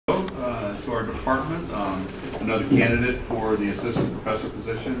to our department, another candidate for the assistant professor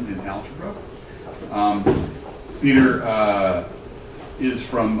position in algebra. Peter is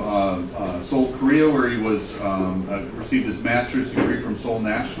from Seoul, Korea, where he was received his master's degree from Seoul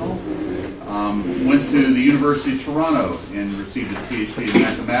National. Went to the University of Toronto and received his PhD in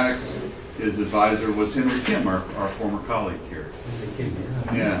mathematics. His advisor was Henry Kim, our former colleague here.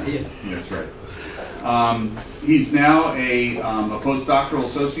 Yeah, that's right. He's now a postdoctoral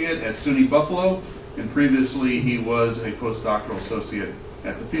associate at SUNY Buffalo, and previously he was a postdoctoral associate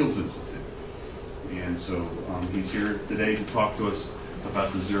at the Fields Institute. And so he's here today to talk to us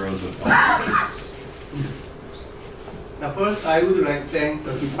about the zeros of functions. Now first, I would like to thank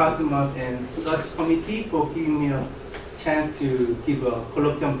the department and search committee for giving me a chance to give a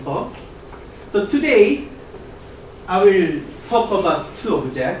colloquium talk. So today, I will talk about two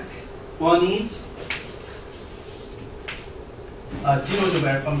objects. One is zeros of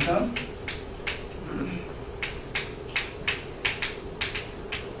L function.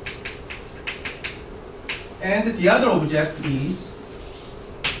 And the other object is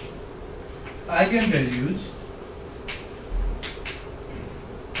eigenvalues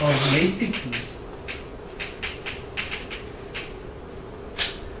of matrices.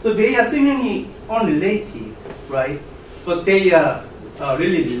 So they are seemingly unrelated, right? But they are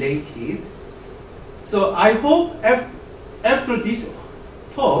really related. So I hope after this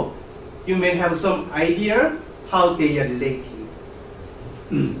talk, you may have some idea how they are related.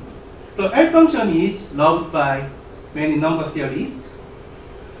 So L function is loved by many number theorists.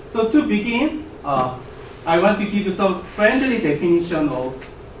 So to begin, I want to give you some friendly definition of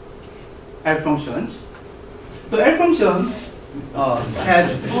L functions. So L function has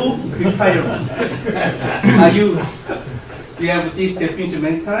two requirements. We have this definition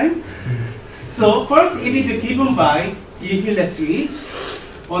many times. So first, it is given by Dirichlet series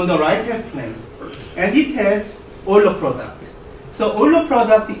on the right-hand plane, and it has Euler product. So Euler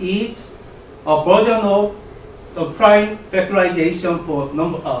product is a version of the prime factorization for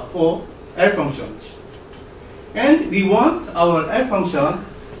L functions. And we want our L function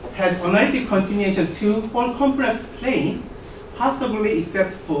has analytic continuation to whole complex plane, possibly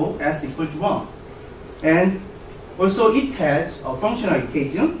except for s equals 1. And also it has a functional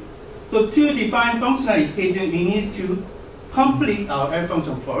equation. So to define functional equation, we need to complete our L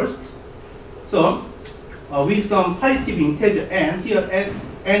function first. So with some positive integer n, here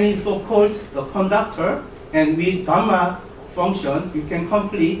n is so-called the conductor, and with gamma function, you can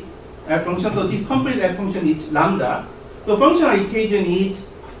complete L function. So this complete L function is lambda. So functional equation is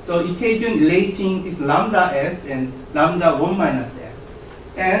equation relating this lambda s and lambda 1 minus s.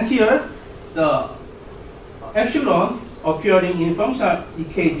 And here, the epsilon appearing in functional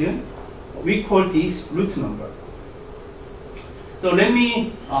equation, we call this root number. So let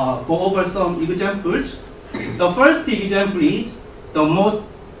me go over some examples. The first example is the most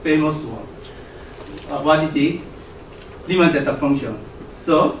famous one. What is it? Riemann zeta function.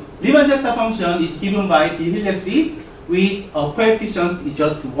 So Riemann zeta function is given by Dirichlet series with a coefficient is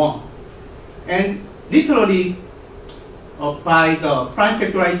just 1. And literally, by the prime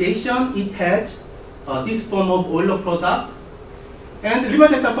factorization, it has this form of Euler product. And Riemann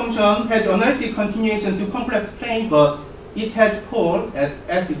zeta function has analytic continuation to complex plane, but it has pole at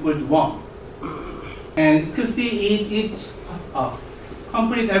s equals 1. And to see it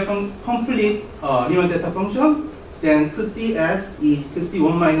complete Riemann zeta function, then to see s is to see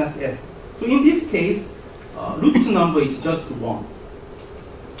 1 minus s. So in this case, root number is just 1.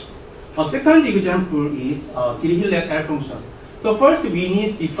 A second example is Dirichlet L function. So first we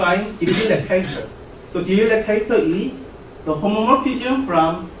need to define Dirichlet character. So Dirichlet character is the homomorphism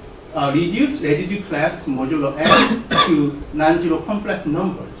from reduced residue class modulo n to non-zero complex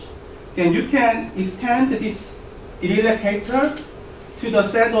numbers. Then you can extend this Dirichlet character to the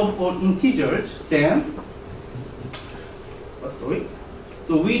set of all integers. Then,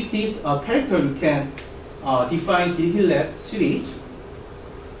 so with this character, you can define Dirichlet series,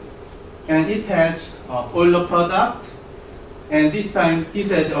 and it has Euler product, and this time this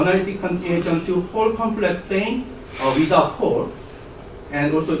has analytic continuation to whole complex plane without pole,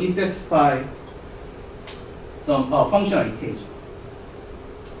 and also it satisfies some functional equation.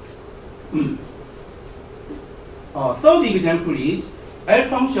 Third example is L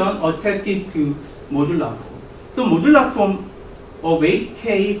function attached to modular form. So modular form of weight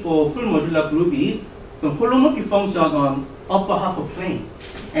k for full modular group is some holomorphic function on upper half of plane,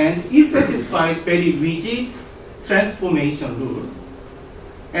 and it satisfies very rigid transformation rule.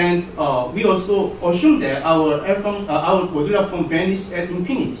 And we also assume that our modular form vanishes at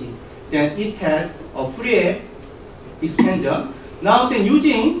infinity. Then it has a Fourier expansion. Now then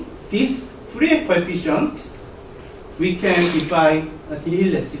using this free coefficient, we can define a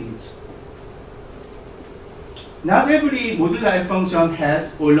Dirichlet series. Not every modular function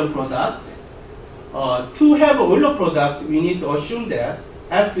has Euler product. To have a Euler product, we need to assume that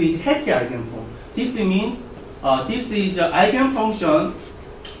f is Hecke eigenform. This means this is the eigenfunction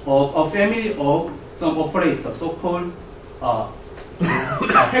of a family of some operator, so-called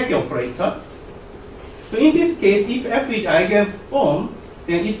Hecke operator. So in this case, if f is eigenform,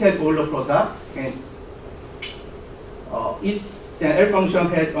 then it has Euler product, and then L function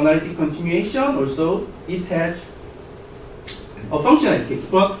has analytic continuation. Also, it has a functional case.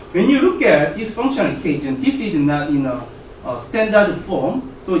 But when you look at this functional equation, this is not in a standard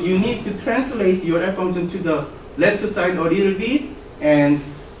form. So you need to translate your L function to the left side a little bit, and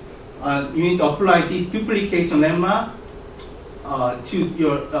you need to apply this duplication lemma to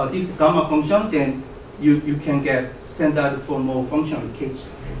your this gamma function. Then you can get standard form of functional equation.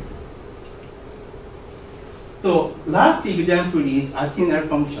 So last example is Artin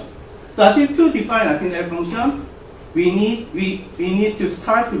L-function. So to define Artin L-function, we need to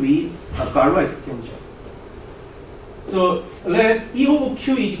start with a Galois extension. So let E over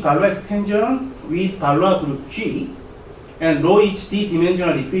Q is Galois extension with Galois group G, and rho is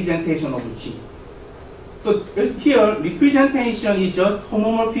d-dimensional representation of G. So here, representation is just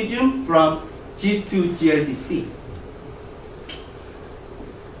homomorphism from G to GLDC.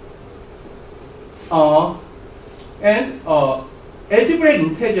 And algebraic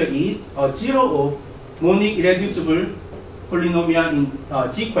integer is 0 of monic irreducible polynomial in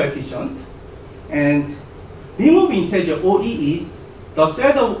G coefficient, and remove integer OE is the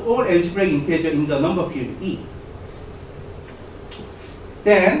set of all algebraic integer in the number field E.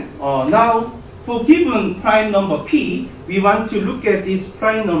 Then now for given prime number P, we want to look at this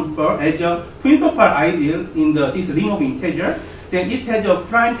prime number as a principal ideal in this ring of integer. Then it has a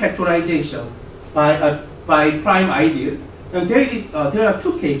prime factorization by prime ideal. And there are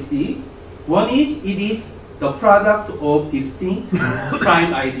two cases. One is it is the product of distinct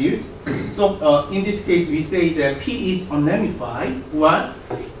prime ideals. So in this case, we say that P is unramified, or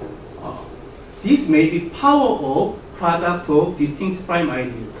this may be power of product of distinct prime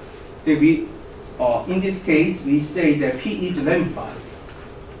ideals. Then we, in this case, we say that P is ramified.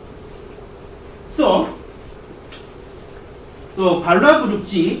 So Galois group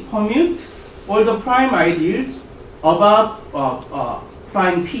G commute all the prime ideals above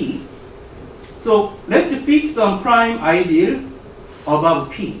prime P. So let's fix some prime ideal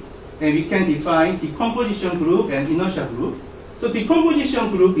above P. And we can define decomposition group and inertia group. So decomposition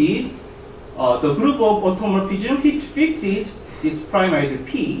group is the group of automorphism which fixes this prime ideal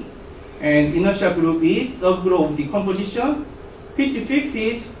P. And inertia group is subgroup of decomposition which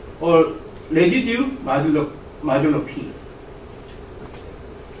fixes or residue modulo P.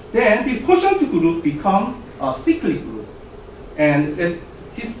 Then the quotient group becomes a cyclic group. And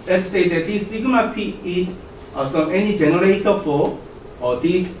let's say that this sigma P is any generator for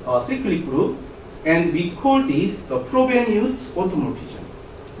this cyclic group, and we call this the Frobenius automorphism.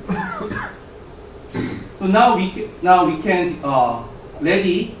 So now we can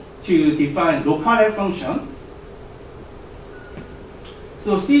ready to define local L function.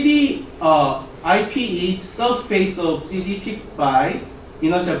 So CD IP is subspace of CD fixed by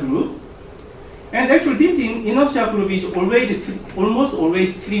inertia group. And actually this inertia group is almost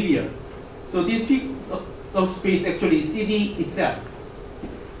always trivial. So this fixed subspace actually is CD itself.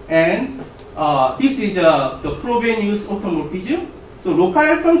 And this is the Frobenius automorphism. So local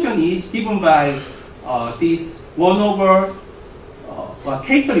L function is given by this 1 over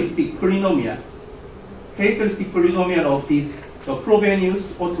characteristic polynomial of this the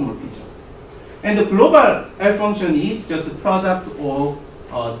Frobenius automorphism. And the global L function is just the product of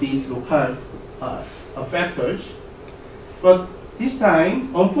these local factors. But this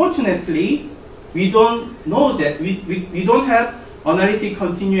time, unfortunately, we don't know that we don't have analytic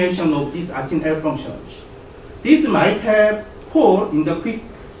continuation of these Artin L functions. This might have hole in the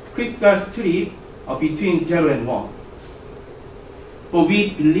critical strip between 0 and 1. But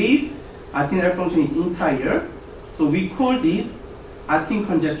we believe Artin L function is entire, so we call this Artin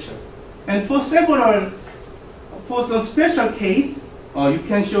conjecture. And for some special case, you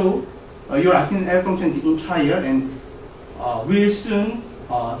can show your Artin L function is entire, and we'll soon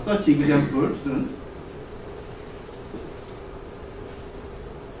such example soon.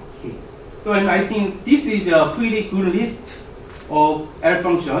 Okay. So and I think this is a pretty good list of L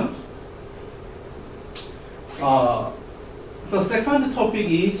functions. The second topic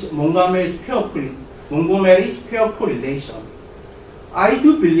is Montgomery pair correlation. I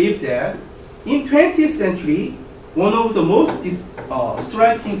do believe that in 20th century, one of the most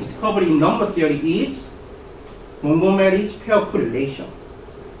striking discovery in number theory is Montgomery's pair correlation.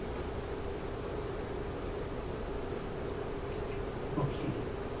 Okay.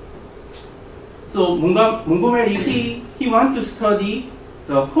 So Montgomery, he wants to study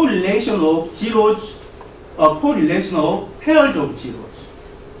the correlation of zeros, correlation of pairs of zeros.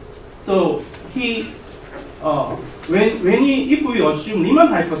 So he, if we assume Riemann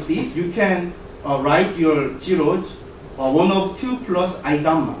hypothesis, you can write your zeros 1 of 2 plus I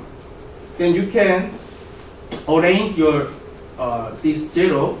gamma. Then you can arrange your this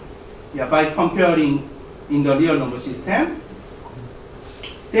zero by comparing in the real number system.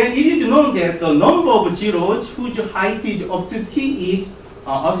 Then it is known that the number of zeros whose height is up to t is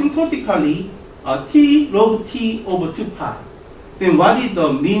asymptotically t log t over 2 pi. Then what is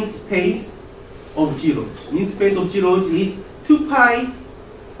the mean space of zeros? Mean space of zeros is 2 pi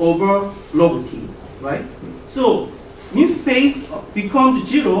over log t, right? So mean space becomes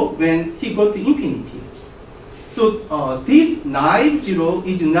 0 when t goes to infinity. So this naive zero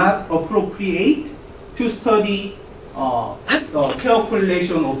is not appropriate to study the pair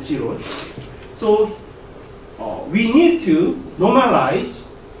correlation of zeros. So we need to normalize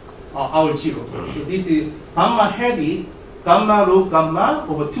our zero. So this is gamma heavy, gamma log gamma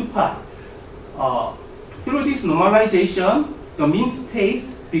over 2 pi. Through this normalization, the mean space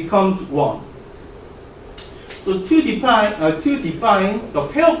becomes 1. So to define the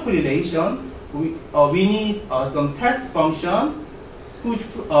pair correlation, we need some test function whose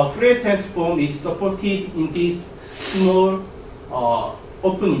Fourier transform is supported in this small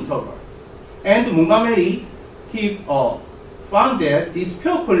open interval. And Montgomery, he found that this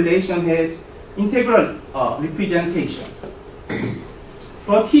pair correlation has integral representation.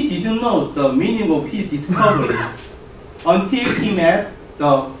 But he didn't know the meaning of his discovery until he met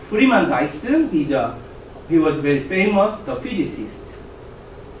the Riemann Dyson. He was very famous, the physicist.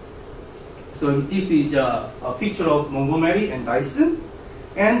 So this is a picture of Montgomery and Dyson.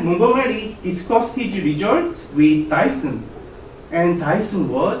 And Montgomery discussed his results with Dyson. And Dyson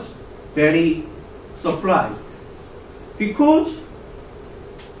was very surprised because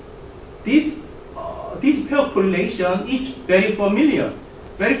this pair correlation is very familiar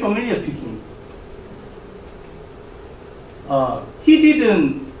to him. He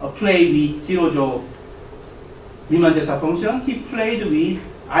didn't play with zeros of Riemann zeta function. He played with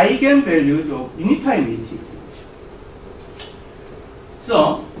eigenvalues of unitary matrices.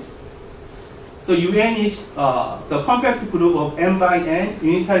 So UN is the compact group of n by n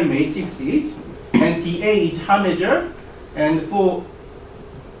unitary matrices, and dA is Hammeter, and for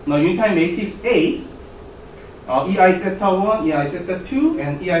unitary matrix A, EI zeta 1, EI zeta 2,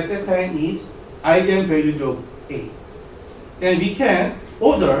 and EI zeta n is eigenvalues of A. Then we can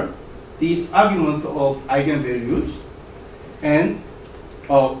order this argument of eigenvalues, and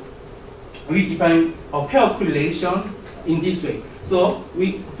we define a pair correlation in this way. So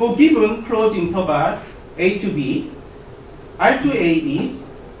for given closed interval A to B, R to A is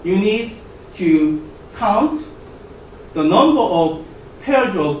you need to count the number of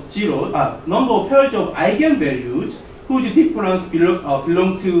pairs of zeros, number of pairs of eigenvalues whose difference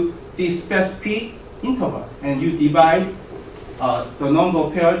belong to this specific interval, and you divide the number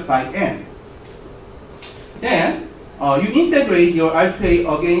of pairs by n. Then you integrate your R to A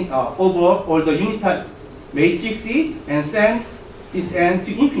again over all the unitary matrices and send this n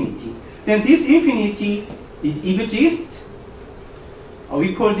to infinity. Then this infinity exists.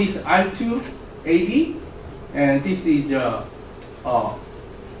 We call this R2 AB, and this is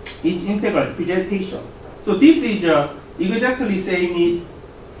its integral representation. So this is exactly same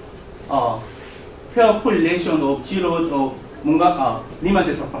pair correlation of zeros of Riemann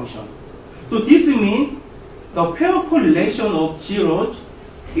zeta function. So this means the pair correlation of zeros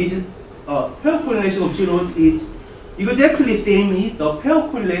is exactly same as the pair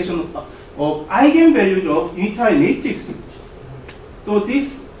correlation of eigenvalues of unitary matrices. So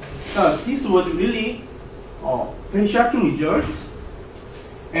this was really very shocking result.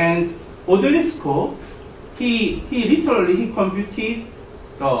 And Odelisco, he literally computed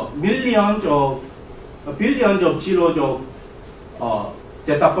the billions of zeros of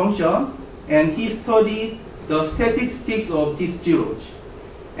zeta function, and he studied the statistics of these zeros,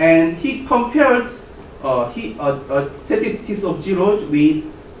 and he compared statistics of zeros with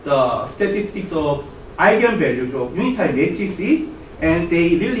the statistics of eigenvalues of unitary matrices, and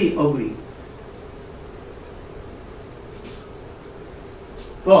they really agree.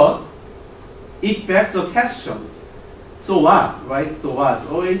 But it begs a question. So what, right? So what?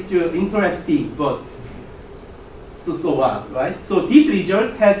 So it's interesting, but so what, right? So this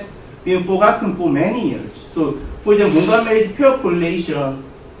result has been forgotten for many years. So for the Montgomery pair correlation,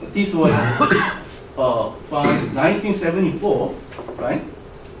 this was from 1974, right?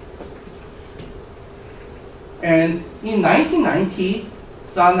 And in 1990,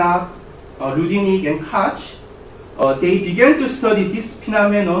 Sarnak, Rudnick, and Katz, they began to study this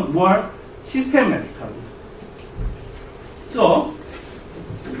phenomenon more systematically. So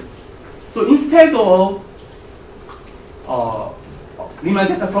instead of Riemann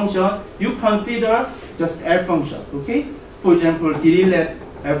zeta function, you consider just L function, okay? For example, Dirichlet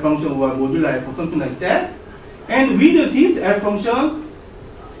L function or modular L function, something like that. And with this L function,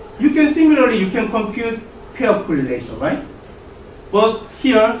 you can compute pair correlation, right? But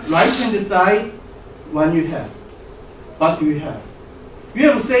here, right-hand side, what do you have? You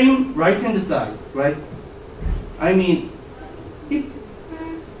have the same right-hand side, right? I mean, it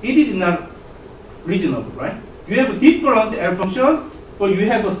is not reasonable, right? You have a different L function, but you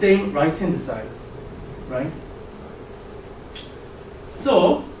have the same right-hand side, right?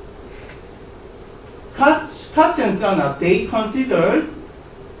 So, Katz and Sarnak, they considered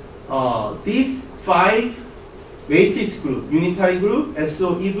these 5 matrix group: unitary group,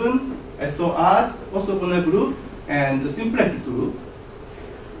 SO even, SO odd, orthogonal group, and the symplectic group.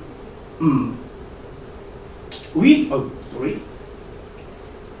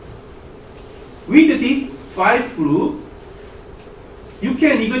 With these 5 groups, you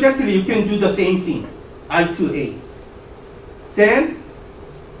can do the same thing, R2A. Then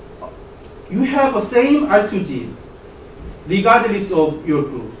you have the same R2G, regardless of your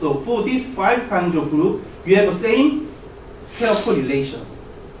group. So for these 5 kinds of group, you have the same pair correlation.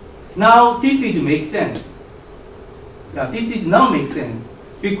 Now this is make sense. Yeah, this is not make sense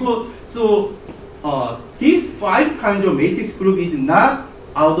because these 5 kinds of matrix group is not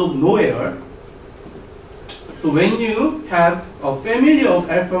out of nowhere. So when you have a family of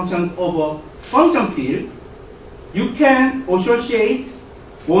L functions over function field, you can associate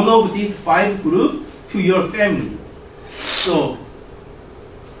one of these 5 groups to your family. So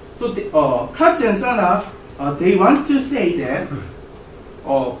Katz and Sarnak, they want to say that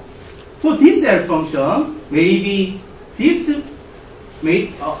for this L function, maybe this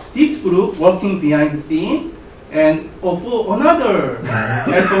group working behind the scene, and for another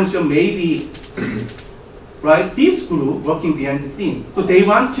L function, maybe this group working behind the scene. So they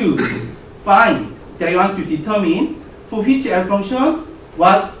want to determine for which L function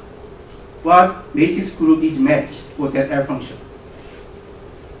what matrix group is matched for that L function.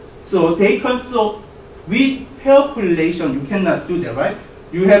 So with pair correlation, you cannot do that, right?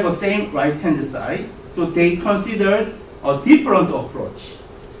 You have the same right-hand side. So they considered a different approach.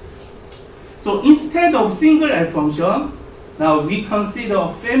 So instead of single L function, now we consider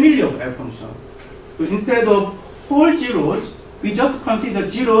a family of L functions. So instead of whole zeros, we just consider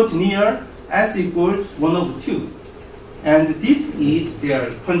zeros near S equals 1 over 2. And this is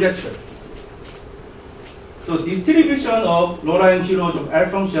their conjecture. So distribution of Lorentz zeros of L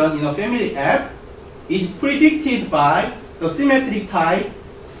function in a family F is predicted by the symmetric type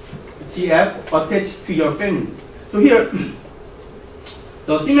GF attached to your family. So here,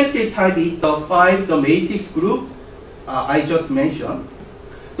 the symmetric type is the matrix group I just mentioned.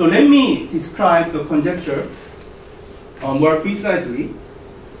 So let me describe the conjecture more precisely.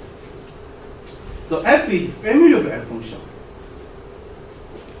 So F is family of L function.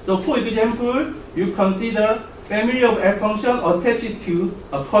 So for example, you consider family of L function attached to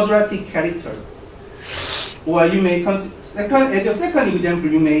a quadratic character. Or you may consider, as a second example,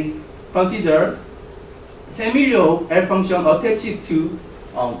 you may consider family of L function attached to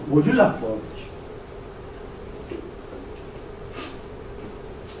modular form.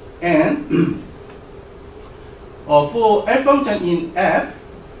 And for L function in F,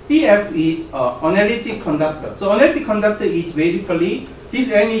 CF is analytic conductor. So analytic conductor is basically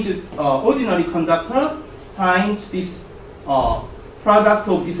this N is ordinary conductor times this product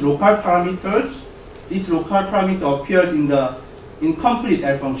of these local parameters. This local parameter appears in complete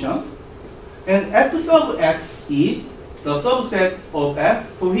L function. And F sub X is the subset of F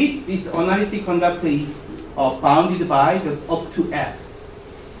for which this analytic conductor is bounded by just up to X.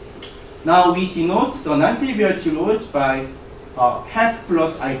 Now we denote the non-trivial zeros by hat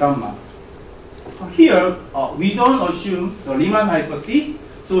plus I gamma. Here we don't assume the Riemann hypothesis,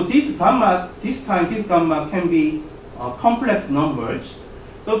 so this gamma can be complex numbers.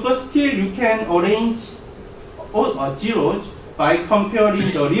 So but still you can arrange zeros by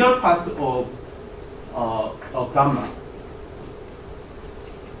comparing the real part of gamma.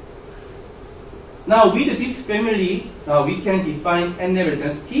 Now with this family, we can define n-level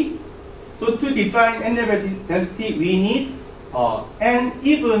density. So to define n-level density, we need n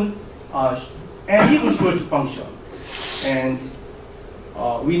an even Schwartz function. And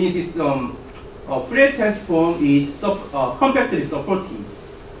we need this Fourier transform is compactly supported.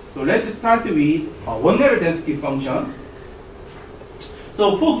 So let's start with one-level density function.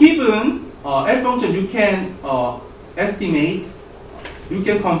 So for given L function, you can estimate, you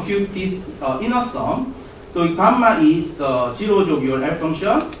can compute this inner sum. So gamma is the zeros of your L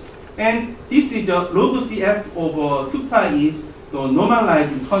function, and this is the log CF over 2 pi is the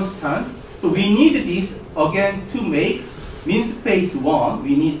normalized constant. So we need this again to make mean space 1.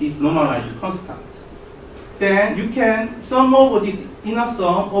 We need this normalized constant. Then you can sum over this inner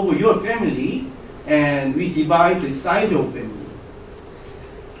sum over your family, and we divide the size of family.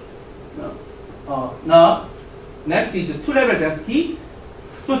 Now, next is the two-level density.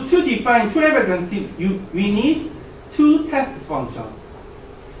 So to define two-level density, we need two test functions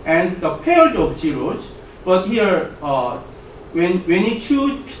and the pairs of zeros. But here, when you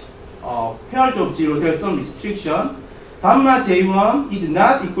choose pairs of zeros, there's some restriction. Gamma J1 is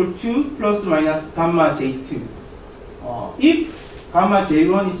not equal to plus or minus gamma J2. If gamma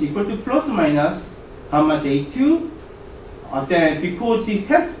J1 is equal to plus or minus gamma J2, then because the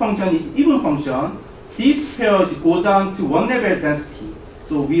test function is even function, these pairs go down to one level density.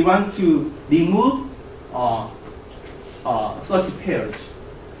 So we want to remove such pairs.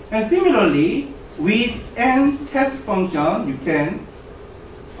 And similarly, with n test function, you can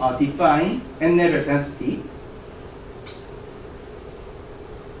define n level density.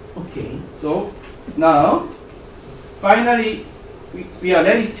 Okay, so now finally we are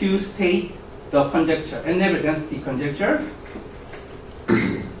ready to state the conjecture, n level density conjecture.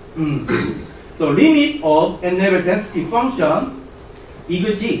 So limit of n level density function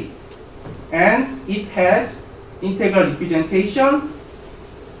exists, and it has integral representation,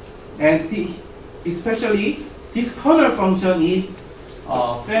 and especially this corner function is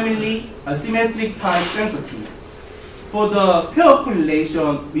family symmetric type sensitive. For the pair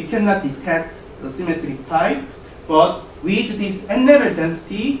correlation, we cannot detect the symmetric type, but with this n level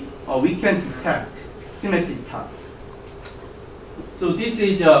density, we can detect symmetric type. So this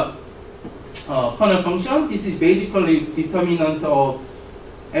is the corner function. This is basically determinant of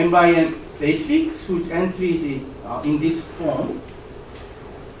n by n matrix whose entry is in this form.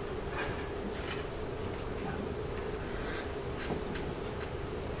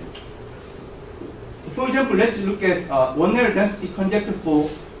 For example, let's look at one level density conjecture for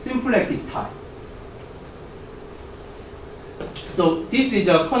symplectic type. So this is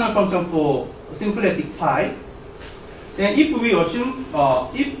the corner function for symplectic type. Then if we assume,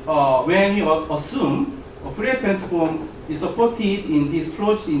 when you assume a Fourier transform is supported in this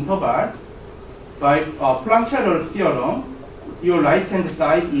closed interval by Planck-Charles theorem, your right hand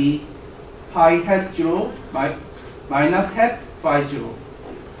side is pi hat 0 minus hat phi 0.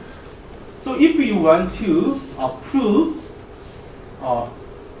 So if you want to prove one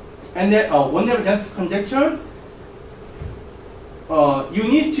level density conjecture, you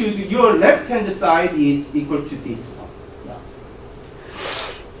need to do your left hand side is equal to this one. Yeah.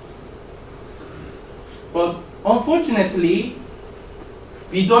 But unfortunately,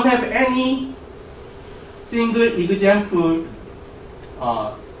 we don't have any single example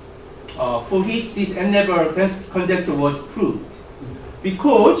for which this n level density conjecture was proved,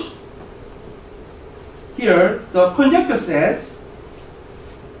 because here, the conjecture says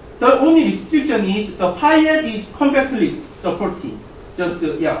the only restriction is the pi hat is compactly supported. Just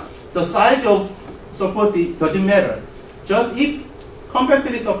the size of supported doesn't matter. Just if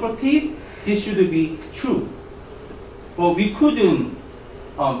compactly supported, this should be true. But we couldn't.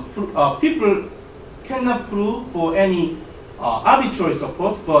 People cannot prove for any arbitrary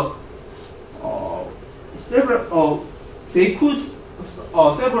support, but several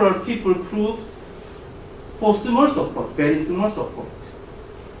people prove for small support, very small support.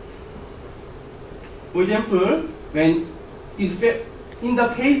 For example, when in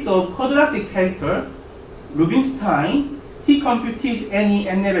the case of quadratic character, Rubinstein, he computed any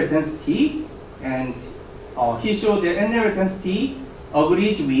n level density, and he showed that n level density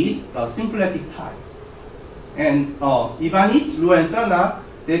agrees with the symplectic type. And Ivanich, Lu, and Sarnak,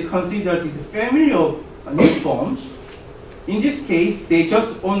 they consider this family of new forms. In this case, they just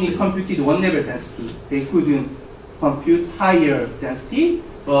only computed one level density. They couldn't compute higher density,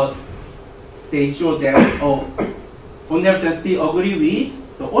 but they showed that one level density agree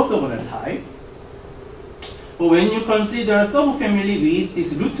with the orthogonal type. But when you consider subfamily with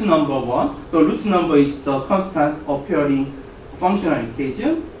this root number 1, the root number is the constant appearing functional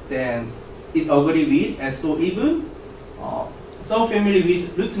equation, then it agree with SO even. Subfamily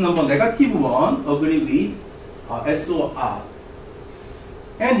with root number -1 agree with SOR.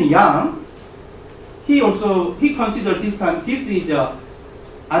 And Yang, he considered this time, this is a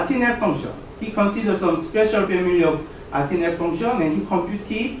Artin L-function. He considered some special family of Artin L-function, and he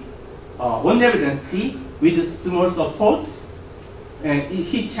computed one-level density with small support. And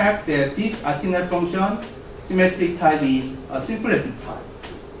he checked that this Artin L-function symmetric type is a symplectic type.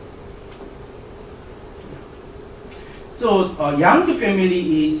 So Yang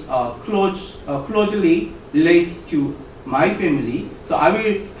family is closely related to my family. So I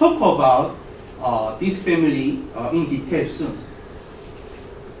will talk about this family in detail soon.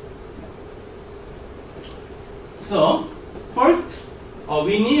 So first,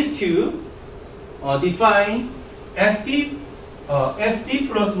 we need to define SD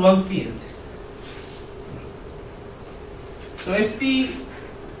plus 1 field. So SD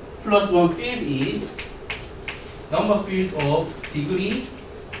plus 1 field is number field of degree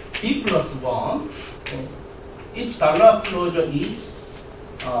d plus 1. Each Galois closure is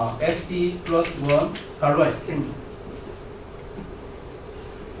SD plus 1 Galois extension.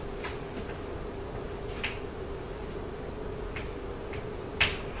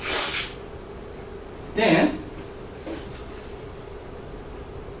 Then,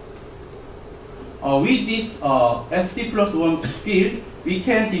 with this SD plus 1 field, we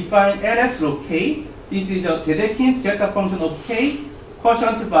can define LS log K. This is a Dedekind zeta function of K,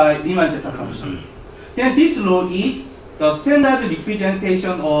 quotient by Riemann zeta function. Then this law is the standard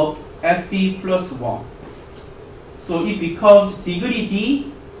representation of SD plus 1. So it becomes degree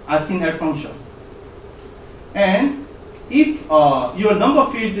D Artin L-function. And if your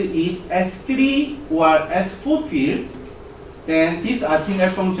number field is S3 or S4 field, then this Artin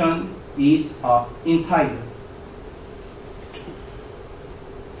L-function is entire.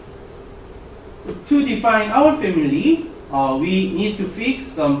 To define our family, we need to fix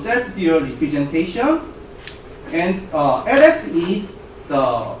some self-dual representation, and Lx is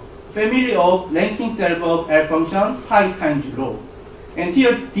the family of ranking self of L function pi times rho. And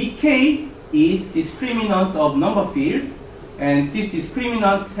here dk is discriminant of number field, and this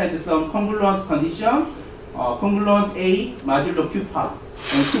discriminant has some congruence condition, congruent A modulo q pi,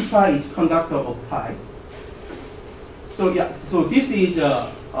 and q pi is conductor of pi. So yeah, so this is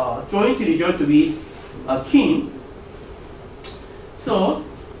a joint result with Kim. So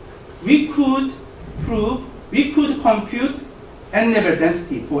we could compute n-level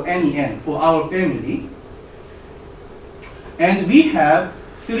density for any n for our family, and we can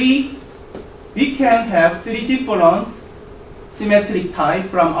have three different symmetric type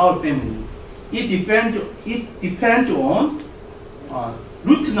from our family. It depends on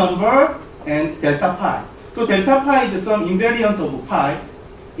root number and delta pi. So delta pi is some invariant of pi.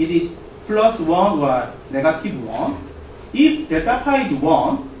 It is plus 1 or negative 1. If delta pi is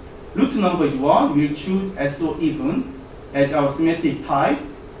 1, root number is 1, we'll choose SO even as our symmetric type.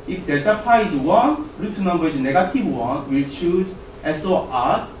 If delta pi is 1, root number is negative 1, we'll choose SO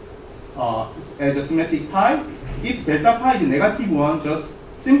odd as a symmetric type. If delta pi is negative 1, just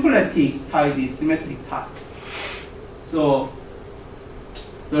symplectic type is symmetric type. So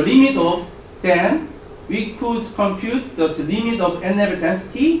the limit of then we could compute the limit of n-level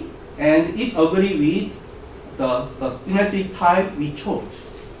density, and it agrees with the symmetric type we chose.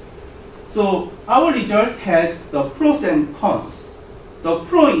 So our result has the pros and cons. The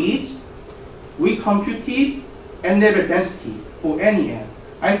pro is we computed n-level density for any n.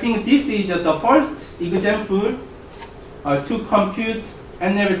 I think this is the first example to compute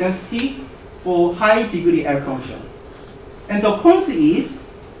n-level density for high degree L function. And the cons is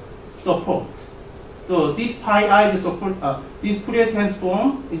support. So this pi I is support, this Fourier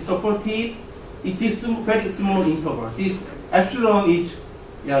transform is supported in this very small interval. This epsilon is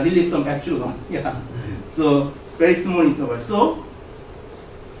really some epsilon. So very small interval. So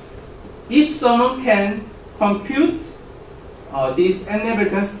if someone can compute this n-level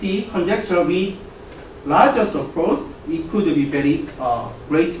density conjecture with larger support, it could be very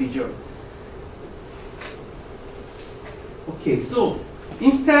great result. Okay, so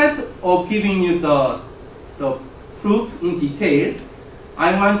instead of giving you the proof in detail,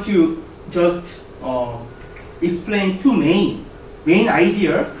 I want to just explain two main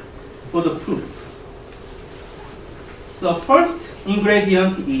ideas for the proof. The first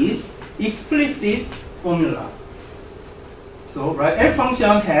ingredient is explicit formula. So L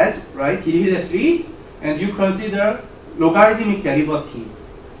function has derivative 3, and you consider logarithmic derivative.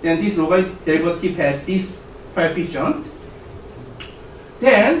 Then this logarithmic derivative has this coefficient.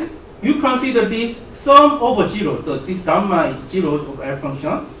 Then you consider this sum over 0. So this gamma is 0 of L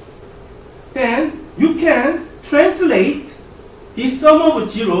function. Then you can translate this sum over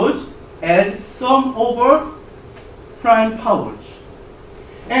zeros as sum over prime powers.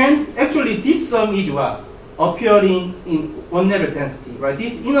 And actually, this sum is what? Appearing in one level density, right?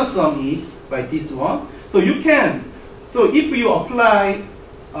 This inner sum is by this one. So you can, so if you apply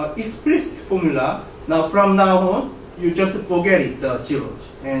explicit formula, now from now on, you just forget it, the zeros,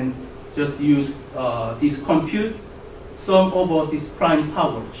 and just use this compute sum over this prime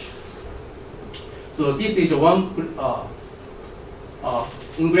powers. So this is one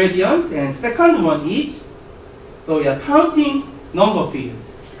ingredient, and second one is, so we are counting number field.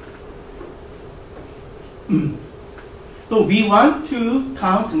 So we want to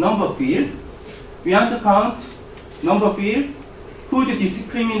count number field. We want to count number field whose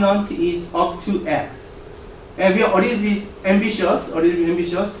discriminant is up to x. And we are a little bit ambitious, so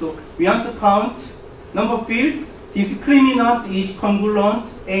we want to count number field discriminant is congruent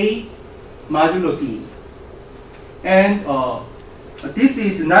A modulo D. And this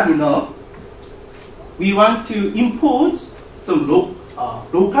is not enough. We want to impose some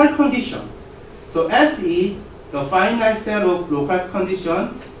local condition. So S is the finite set of local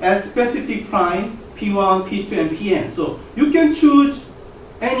condition as specific prime P1, P2, and Pn. So you can choose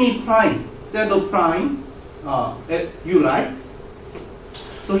any prime, set of prime that you like.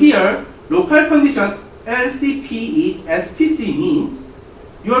 So here, local condition LCP is SPC means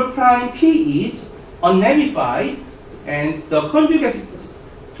your prime P is unramified and the conjugate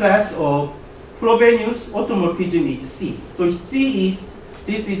class of Frobenius automorphism is C. So C is,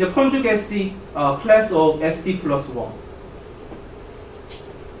 this is a conjugacy class of SD plus 1.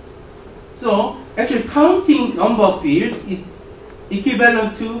 So actually counting number field is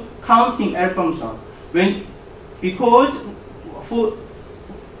equivalent to counting L-function. Because for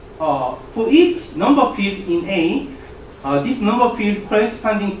each number field in A, this number field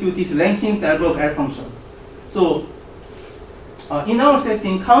corresponding to this Rankine Selberg L-function. So in our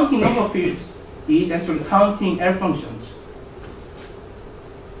setting, counting number fields is actually counting L-functions.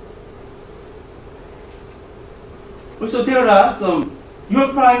 Also, there are some, your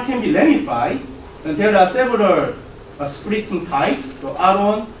prime can be ramified, and there are several splitting types. So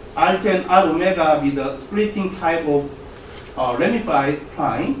R1, R2, and R omega be the splitting type of ramified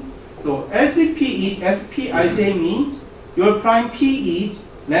prime. So LCP is SPIJ means your prime P is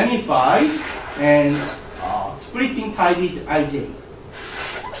ramified and splitting type is IJ.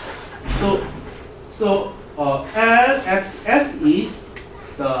 So LXS is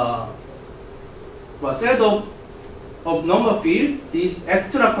the set of number field. This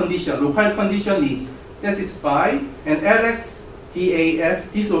extra condition, local condition is satisfied, and LX DAS,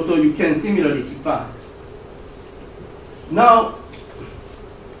 this also you can similarly define. Now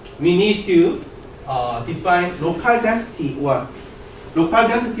we need to define local density or local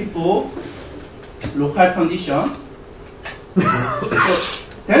density for local condition. So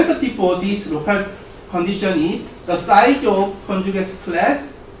density for this local condition is the size of conjugate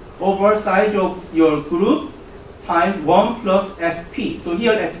class over size of your group times 1 plus Fp. So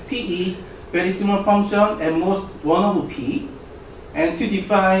here Fp is very small function at most 1 over p. And to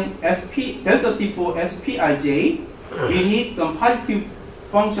define SP density for SPIJ, we need some positive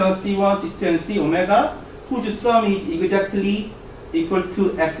functions C1, C2, and C omega, whose sum is exactly equal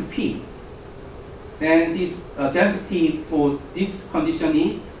to Fp. Then this density for this condition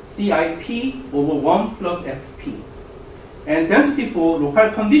is CIP over 1 plus Fp. And density for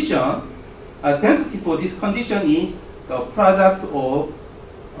local condition, density for this condition is the product of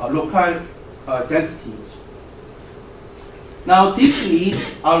local densities. Now this is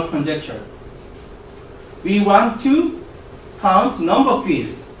our conjecture. We want to count number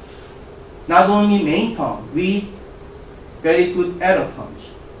field, not only main term, with very good error terms.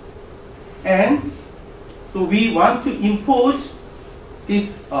 And so we want to impose this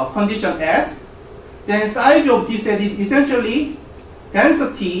condition S. Then size of this set is essentially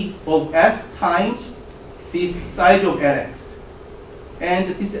density of S times this size of Lx.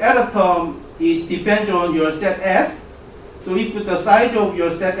 And this error term is depends on your set S. So if the size of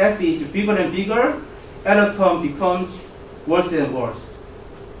your set S is bigger and bigger, error term becomes worse and worse.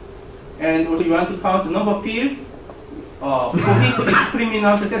 And also you want to count the number field for each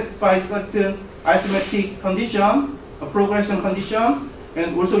discriminant satisfies certain isometric condition, a progression condition,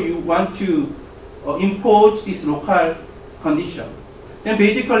 and also you want to impose this local condition. Then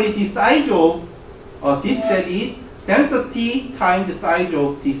basically the size of this set is density times the size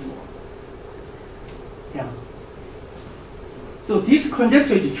of this one. Yeah. So this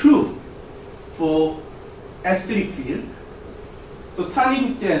conjecture is true for S3 field. So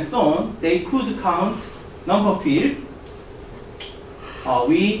Taniguchi and so on, they could count number field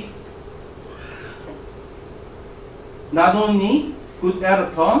with not only good error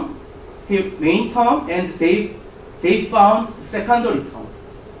term, main term, and they found secondary term.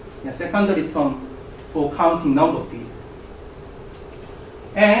 secondary term for counting number field.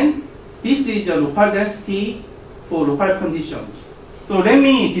 And this is the local density for local conditions. So let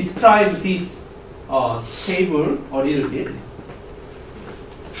me describe this table a little bit.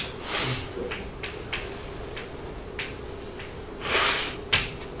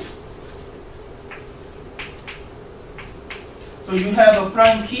 So you have a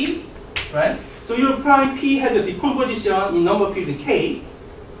prime P, right? So your prime P has a decomposition in number field K.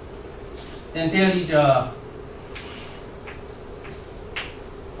 And there is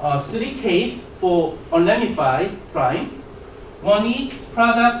three cases for unramified prime. One is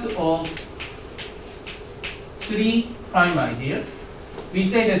product of three prime ideas. We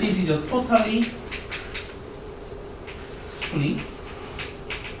say that this is a totally split.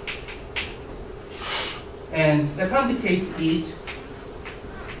 And second case is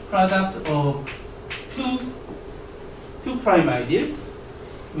product of two prime ideas.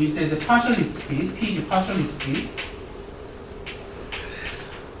 We say the partially split, P is partially split.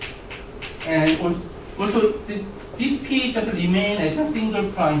 And also this P just remains as a single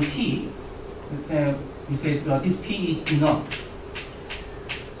prime P. We say this P is not.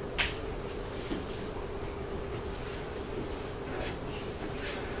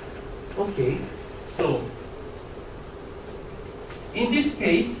 Okay, so in this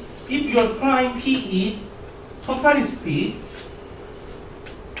case, if your prime P is totally split,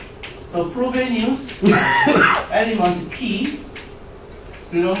 the Frobenius element P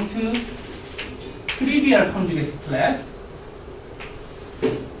belongs to trivial conjugate class.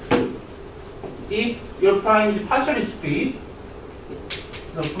 If your prime is partially split,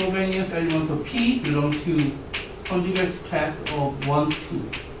 the Frobenius element of P belongs to conjugate class of 1,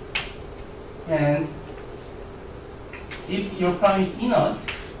 2. And if your prime is inert,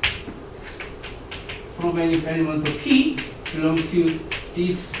 Frobenius element of P belongs to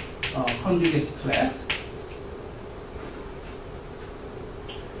this conjugate class.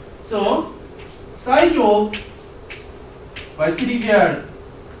 So size of trivial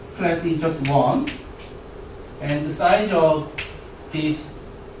class is just 1, and the size of this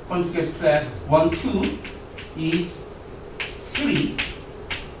conjugate class 1, 2 is 3,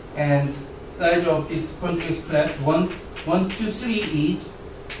 and size of this conjugate class 1, 2, 3 is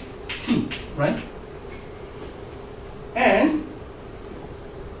 2, right? And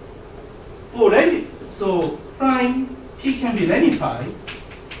so prime P can be ramified.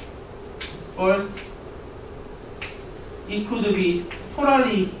 First, it could be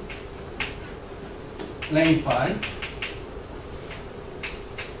totally ramified.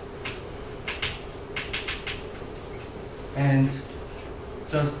 And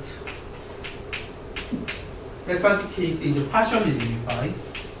just that first case is partially ramified.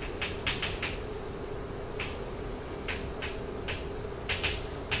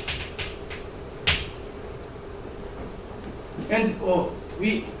 And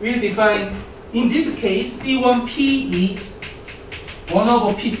we define, in this case, C1P is 1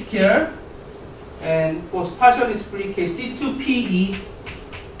 over P squared, and for partially split case, C2P is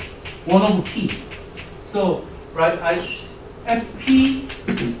 1 over P. So, right, FP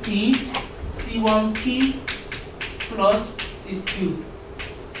is C1P plus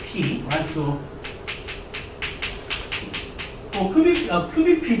C2P, right? So, for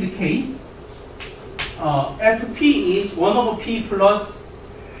cubic field case, FP is 1 over P plus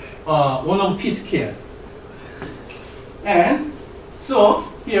 1 over P squared. And so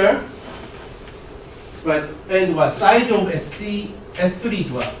here, right, and what size of S3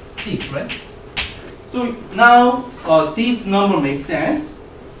 is what? 6, right? So now this number makes sense.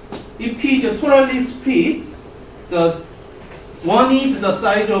 If P is totally split, the 1 is the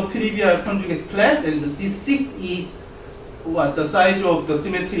size of trivial conjugate class, and this 6 is what? The size of the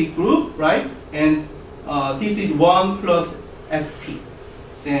symmetric group, right? And this is 1 plus FP.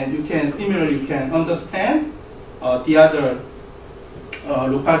 Then you can similarly understand the other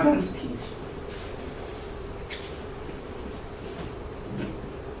local densities.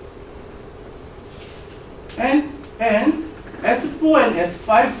 And S4 and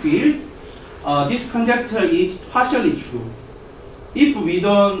S5 field, this conjecture is partially true. If we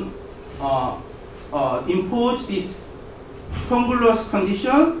don't impose this congruous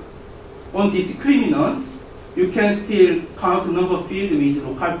condition on discriminant, you can still count number field with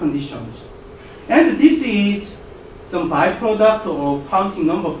local conditions. And this is some byproduct of counting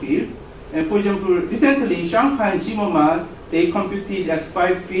number field. And for example, recently Shanghai and Zimmerman, they computed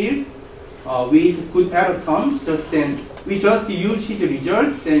S5 field with good error terms. Then we just use his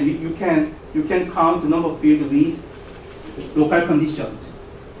result. Then you can count number field with local conditions.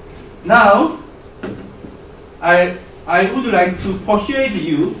 Now, I would like to persuade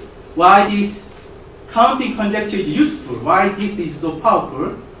you why this counting conjecture is useful, why this is so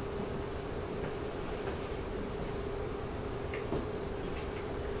powerful.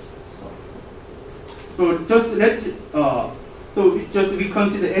 So just we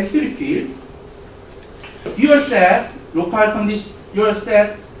consider S3 field. Your set local condition. Your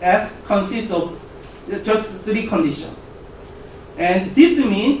set S consists of just 3 conditions, and this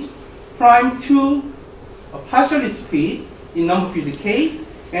means prime 2 partially split in number field K,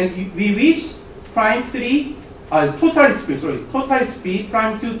 and we wish prime 3 total split,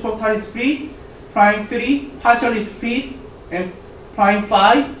 prime 2 total split, prime 3 partially split, and prime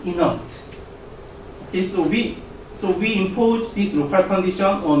 5 inert. Okay, so we impose this local condition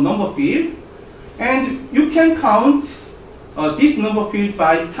on number field, and you can count this number field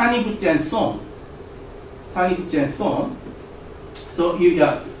by Taniguchi and so on. So you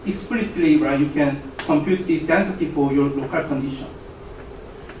explicitly, right, you can compute the density for your local condition.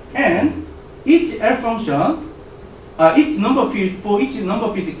 And each L function, each number field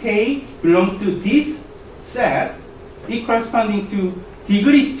K belongs to this set, it corresponding to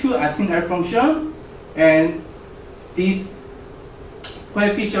degree 2 Artin L function, and this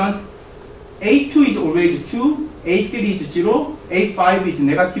coefficient A2 is always 2, A3 is 0, A5 is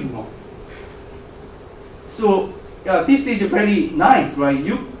negative 1. So this is very nice, right?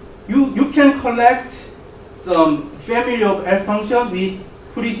 You can collect some family of L function with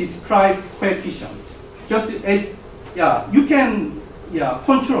pre-described coefficient. Just you can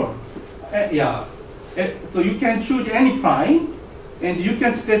control. So you can choose any prime, and you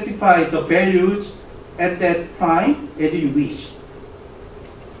can specify the values at that prime as you wish.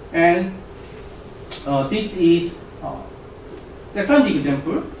 And this is second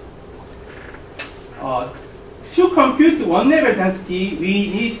example. To compute one level density,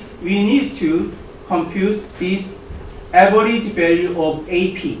 we need to compute this average value of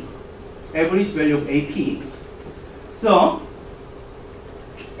AP. Average value of AP. So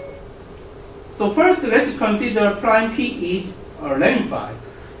first, let's consider prime P is ramified.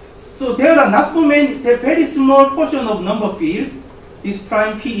 So there are not so many, a very small portion of number field. This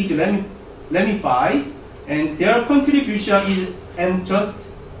prime P is ramified, and their contribution is M just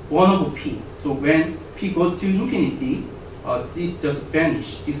 1 over P. So when P goes to infinity, this just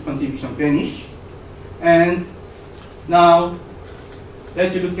vanish. This contribution vanish. And now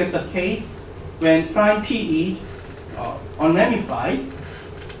let's look at the case when prime P is unramified.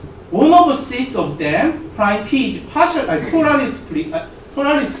 1 over 6 of them, prime P is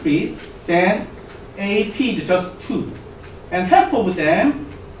totally split, then AP is just 2. And half of them,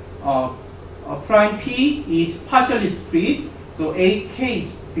 prime P is partially split, so AK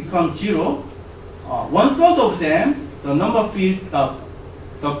becomes 0. 1/3 of them, the number field,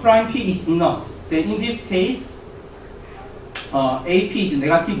 the prime P is inert. Then in this case, AP is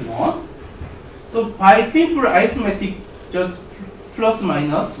negative 1. So by simple arithmetic, just plus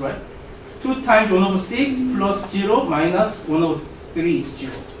minus, right? 2 times 1 over 6 plus 0 minus 1 over 3 is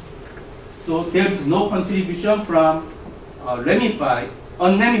 0. So there is no contribution from unramified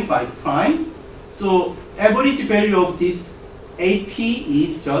prime. So average value of this AP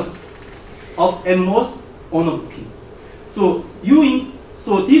is just at most 1 over P. So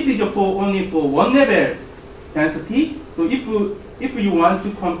this is only for one level density. So if you want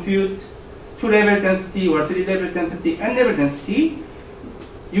to compute 2 level density or 3 level density, n level density,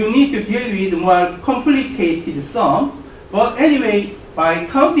 you need to deal with more complicated sum. But anyway, by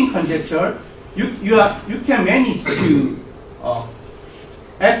counting conjecture, you can manage to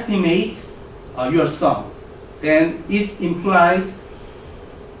estimate your sum. Then it implies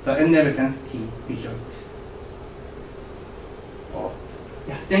the n level density result.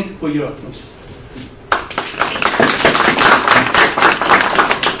 Yeah, thank you for your attention.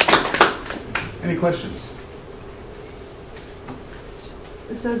 Any questions?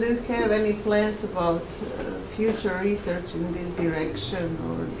 So do you have any plans about future research in this direction?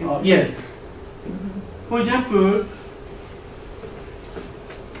 Or yes. Mm-hmm. For example,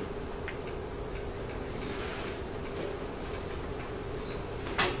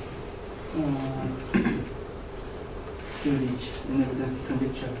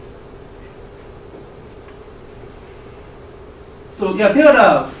 so yeah, there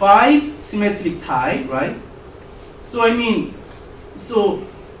are 5 symmetric types, right? So I mean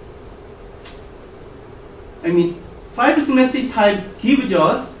 5 symmetric type gives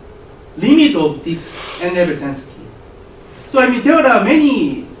us limit of this n level density. So I mean there are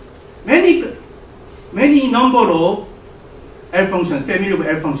many number of L functions, family of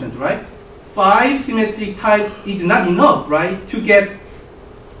L functions, right? 5 symmetric type is not enough, right, to get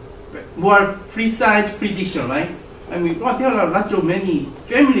more precise prediction, right? I mean, well, there are lots of many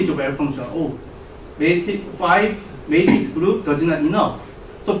families of L-function. Oh, 5 matrix group does not enough.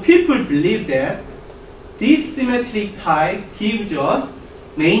 So people believe that this symmetric type gives us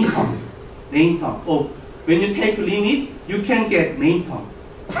main term. Main term. Oh, when you take limit, you can get main term,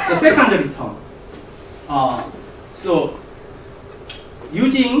 the secondary term. So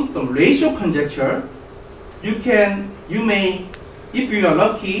using some ratio conjecture, you may, if you are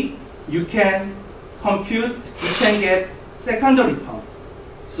lucky, you can compute, you can get secondary term.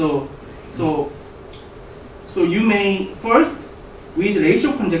 So you may first, with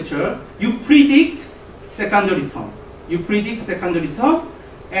ratio conjecture, you predict secondary term. You predict secondary term,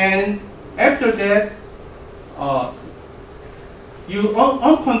 and after that, you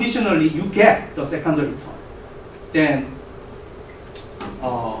unconditionally you get the secondary term. Then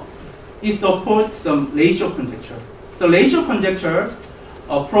it supports some ratio conjecture. The ratio conjecture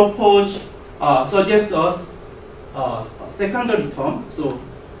suggests us secondary term. So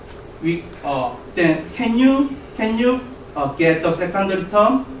we then can you get the secondary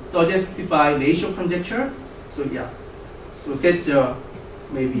term suggested by ratio conjecture? So yeah, so that's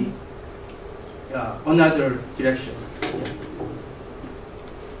maybe another direction.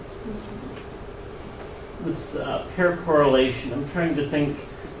 This pair correlation, I'm trying to think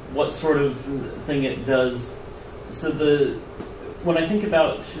what sort of thing it does. So when I think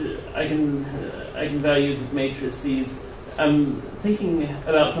about eigenvalues of matrices, I'm thinking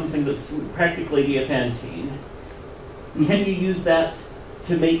about something that's practically Diophantine. Can you use that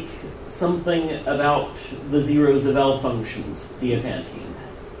to make something about the zeros of L-functions Diophantine?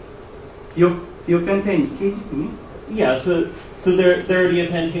 Diophantine equation? Yeah, so there are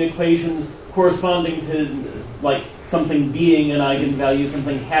Diophantine equations corresponding to like something being an eigenvalue,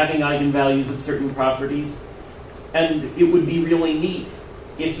 something having eigenvalues of certain properties. And it would be really neat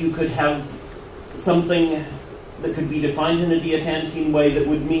if you could have something that could be defined in a Diophantine way that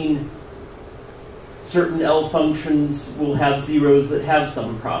would mean certain L functions will have zeros that have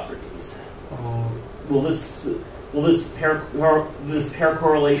some properties. Will this pair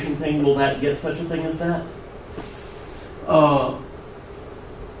correlation thing, will that get such a thing as that?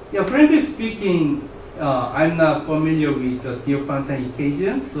 Yeah, frankly speaking, I'm not familiar with the Diophantine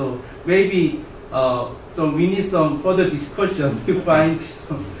equation, so maybe we need some further discussion to find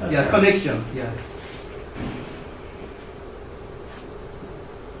some connection. Yeah.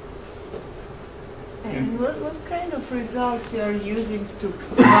 And what kind of results you are using to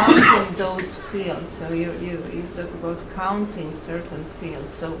count in those fields? So you talk about counting certain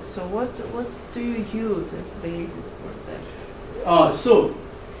fields. So what do you use as basis for that? So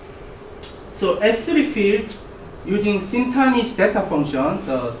S3 field using syntonic zeta function,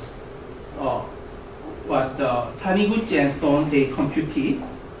 Taniguchi and so on, they computed.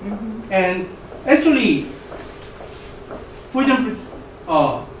 Mm-hmm. And actually, for example,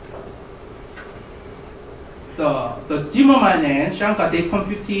 the Zimmermann and Shankar, they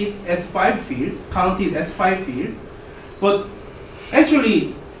computed S5 field, counted S5 field, but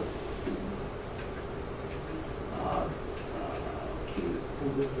actually,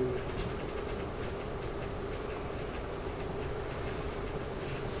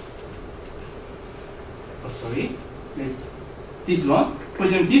 this one, for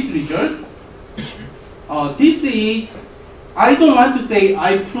example, this result, this is, I don't want to say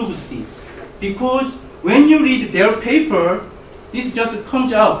I proved this, because when you read their paper, this just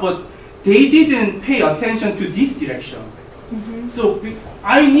comes out, but they didn't pay attention to this direction. Mm-hmm. So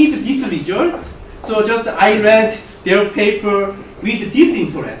I need this result, so just I read their paper with this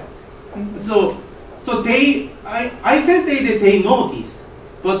interest. Mm-hmm. So I can say that they know this,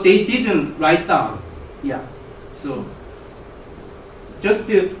 but they didn't write down. Yeah. So just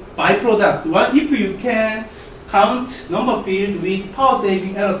the byproduct. What if you can count number field with power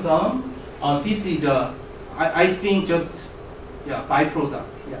saving error term? This is I think just byproduct.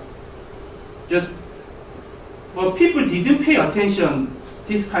 Yeah. Just well, people didn't pay attention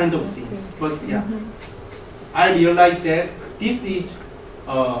this kind of thing, but yeah, I realized that this is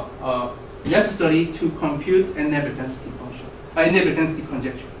necessary to compute n-level density function, n-level density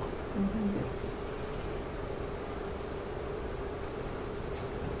conjecture.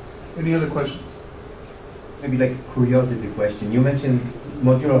 Any other questions? Maybe like a curiosity question. You mentioned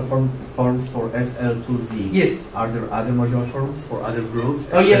modular forms for SL2Z. Yes. Are there other modular forms for other groups?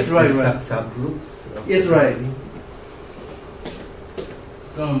 Oh yes, right. Subgroups? Yes, right.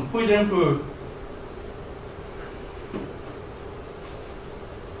 So, for example,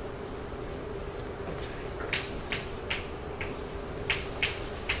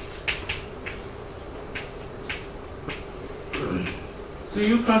 so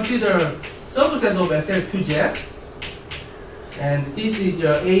you consider subset of SL2Z. And this is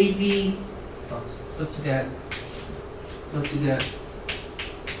your AB, such that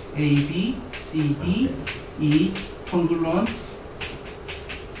AB, CD is congruent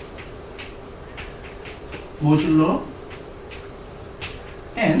modulo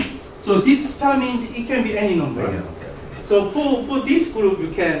n. So this star means it can be any number. Yeah. So for this group,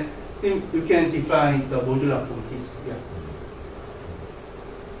 you can define the modular from this. Yeah.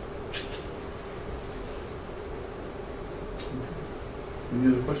 Any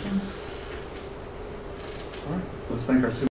other questions? All right, let's thank our students.